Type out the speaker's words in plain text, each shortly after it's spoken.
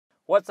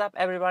What's up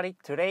everybody?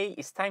 Today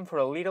is time for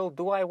a little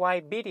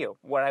DIY video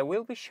where I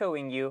will be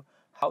showing you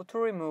how to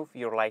remove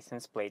your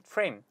license plate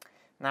frame.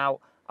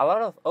 Now, a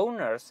lot of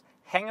owners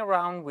hang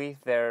around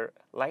with their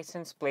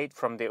license plate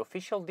from the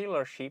official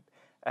dealership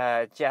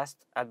just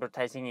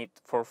advertising it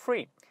for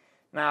free.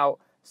 Now,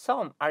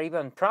 some are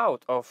even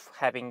proud of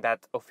having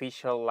that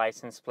official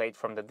license plate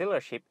from the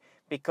dealership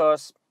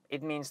because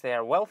it means they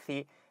are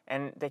wealthy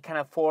and they can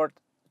afford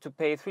to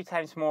pay 3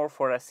 times more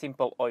for a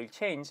simple oil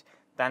change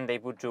than they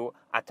would do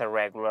at a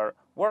regular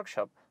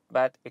workshop,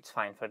 but it's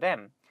fine for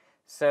them.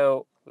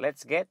 So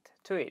let's get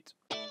to it.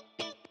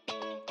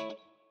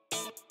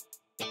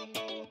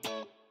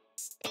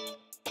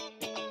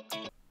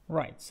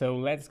 Right, so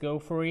let's go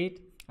for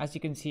it. As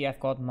you can see, I've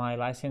got my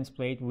license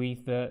plate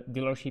with the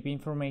dealership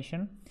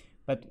information,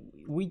 but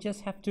we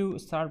just have to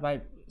start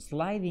by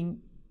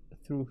sliding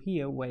through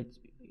here, which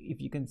if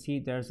you can see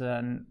there's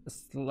a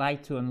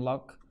slide to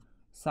unlock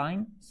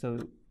sign, so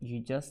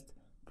you just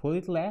pull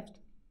it left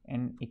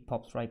and it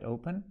pops right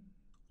open.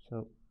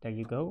 So there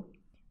you go,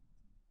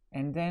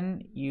 and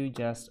then you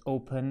just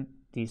open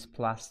this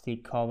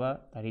plastic cover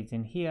that is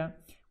in here,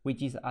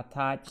 which is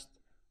attached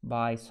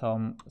by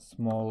some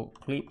small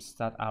clips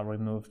that are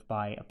removed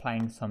by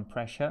applying some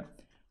pressure.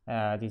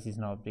 This is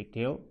not a big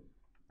deal,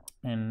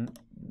 and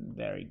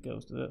there it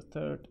goes to the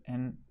third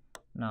and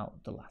now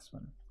the last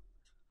one.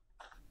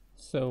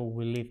 So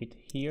we leave it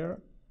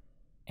here,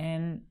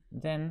 and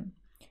then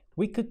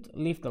we could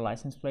leave the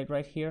license plate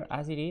right here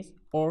as it is,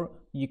 or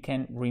you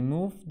can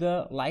remove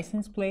the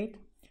license plate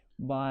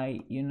by,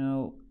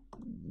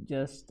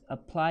 just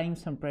applying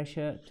some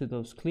pressure to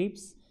those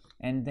clips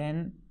and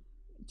then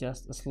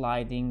just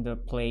sliding the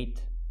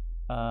plate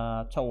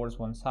towards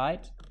one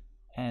side.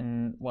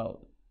 And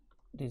well,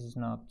 this is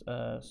not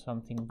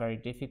something very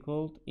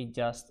difficult. It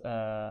just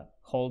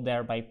hold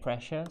there by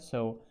pressure,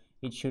 so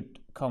it should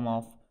come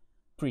off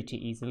pretty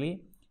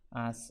easily,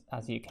 as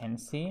you can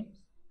see.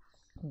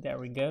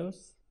 There it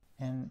goes,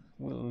 and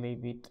we'll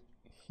leave it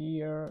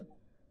here.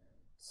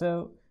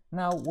 So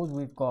now what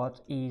we've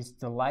got is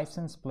the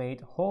license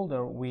plate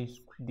holder with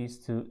these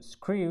 2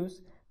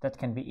 screws that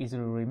can be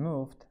easily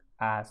removed,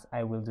 as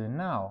I will do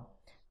now.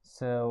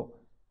 So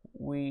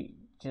we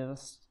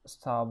just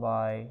start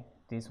by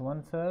this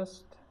one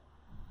first,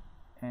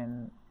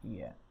 and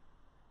yeah,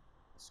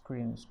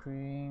 screwing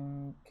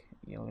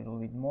a little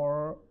bit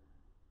more.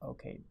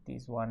 Okay,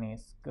 this one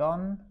is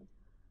gone,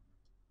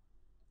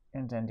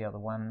 and then the other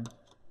one,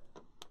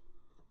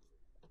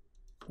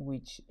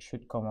 which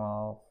should come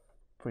off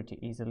pretty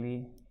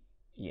easily.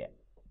 Yeah,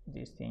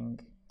 this thing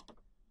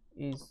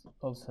is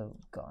also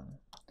gone.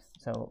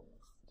 So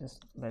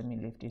just let me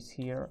leave this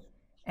here,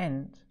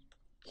 and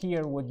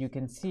here what you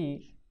can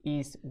see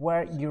is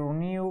where your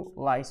new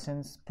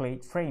license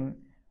plate frame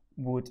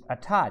would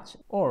attach.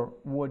 Or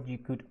what you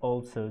could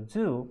also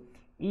do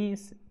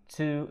is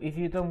to, if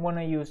you don't want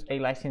to use a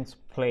license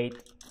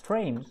plate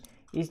frame,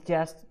 is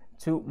just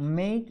to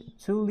make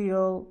 2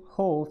 little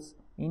holes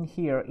in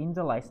here in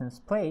the license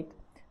plate,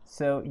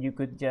 so you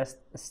could just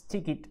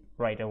stick it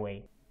right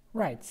away.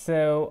 Right,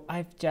 so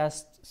I've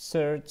just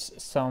searched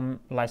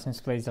some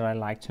license plates that I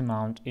like to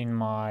mount in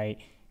my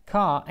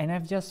car, and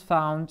I've just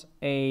found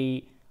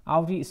a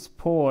Audi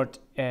Sport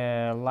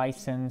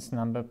license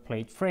number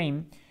plate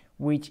frame,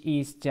 which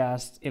is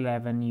just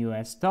 $11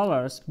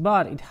 US,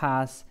 but it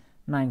has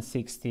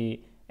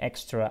 $9.60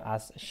 extra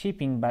as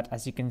shipping. But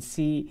as you can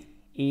see,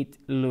 it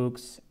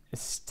looks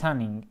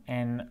stunning,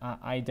 and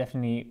I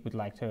definitely would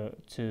like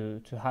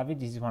to have it.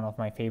 This is one of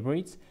my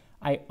favorites.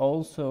 I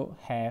also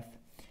have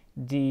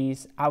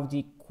this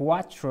Audi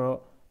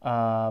Quattro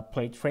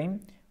plate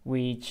frame,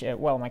 which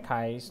well, my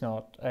car is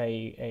not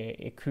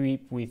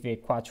equipped with the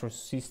Quattro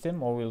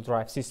system, all-wheel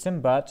drive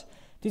system, but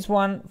this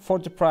one, for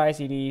the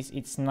price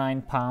it's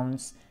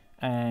 £9,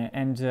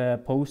 and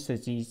the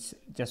postage is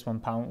just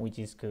 £1, which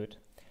is good.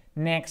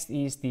 Next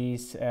is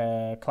this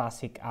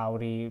classic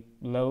Audi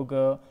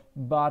logo,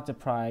 but the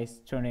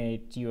price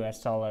 $28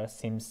 US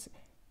seems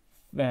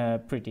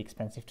pretty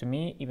expensive to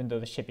me, even though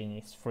the shipping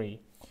is free.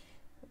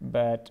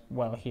 But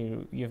well,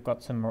 here you've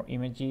got some more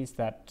images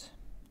that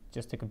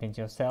just to convince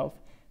yourself.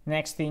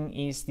 Next thing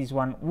is this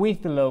one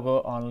with the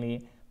logo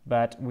only,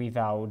 but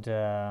without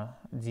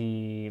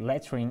the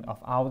lettering of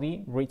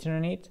Audi written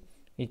on it.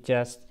 It's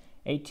just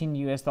 $18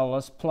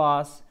 US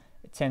plus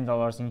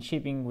 $10 in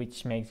shipping,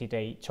 which makes it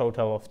a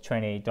total of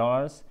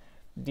 $28.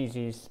 This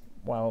is,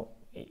 well,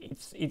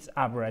 it's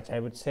average, I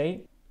would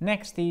say.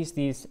 Next is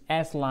this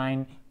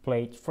S-Line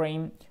plate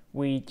frame,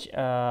 which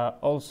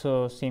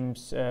also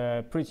seems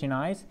pretty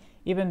nice,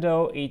 even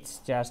though it's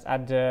just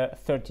at the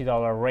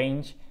 $30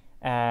 range.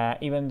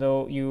 Even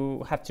though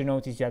you have to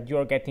notice that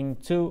you're getting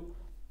 2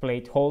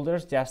 plate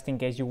holders, just in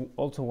case you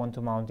also want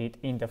to mount it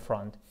in the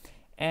front.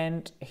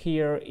 And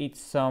here it's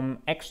some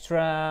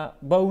extra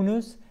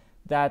bonus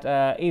that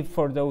if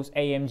for those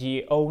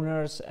AMG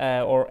owners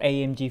or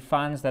AMG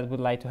fans that would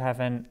like to have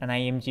an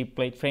AMG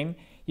plate frame,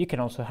 you can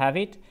also have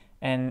it,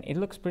 and it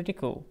looks pretty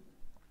cool.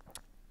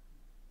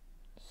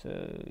 So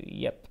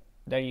yep,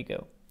 there you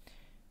go.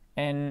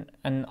 And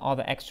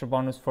another extra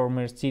bonus for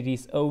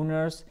Mercedes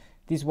owners,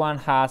 this one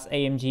has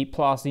AMG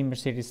plus the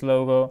Mercedes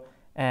logo,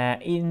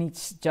 and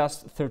it's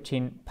just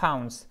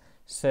 £13.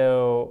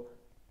 So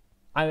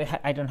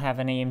I don't have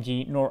an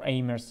AMG nor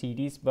a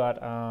Mercedes,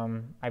 but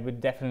I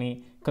would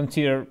definitely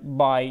consider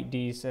buy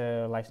this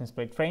license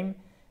plate frame.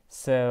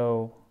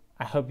 So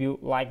I hope you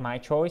like my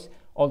choice.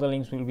 All the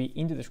links will be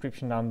in the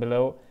description down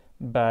below,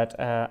 but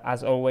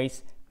as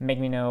always, make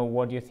me know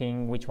what you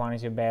think, which one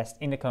is your best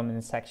in the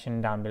comment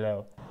section down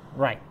below.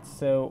 Right,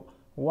 so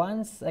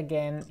once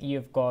again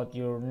you've got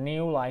your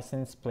new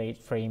license plate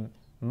frame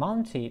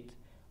mounted,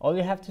 all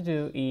you have to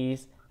do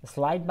is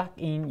slide back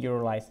in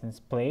your license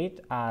plate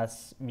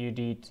as you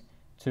did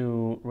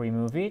to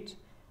remove it.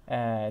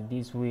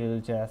 This will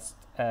just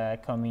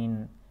come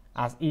in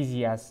as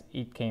easy as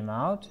it came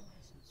out,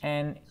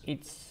 and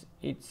it's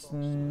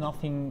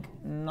nothing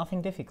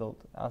difficult.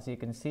 As you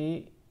can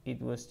see, it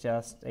was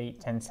just a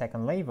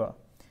 10-second labor.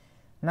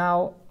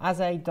 Now,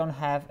 as I don't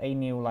have a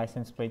new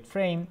license plate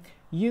frame,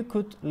 you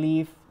could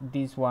leave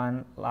this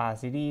one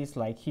as it is,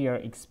 like here,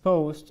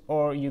 exposed,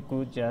 or you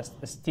could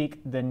just stick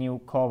the new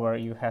cover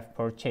you have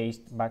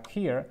purchased back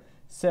here,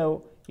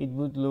 so it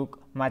would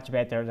look much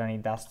better than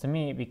it does to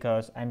me,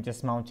 because I'm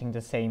just mounting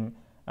the same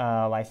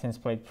license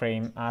plate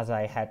frame as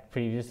I had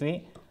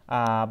previously,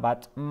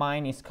 but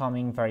mine is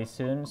coming very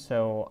soon,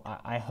 so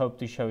I hope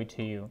to show it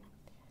to you.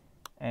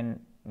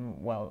 And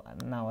well,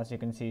 now as you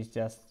can see, it's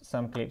just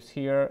some clips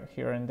here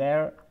and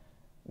there.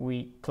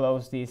 We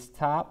close this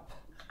tab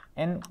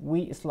and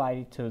we slide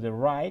it to the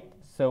right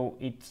so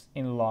it's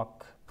in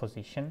lock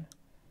position,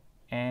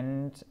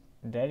 and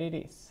there it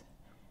is.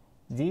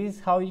 This is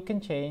how you can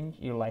change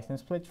your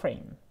license plate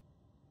frame.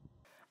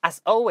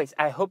 As always,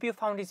 I hope you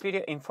found this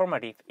video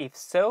informative. If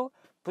so,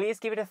 please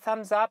give it a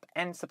thumbs up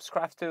and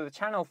subscribe to the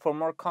channel for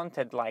more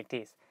content like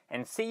this,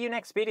 and see you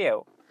next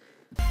video.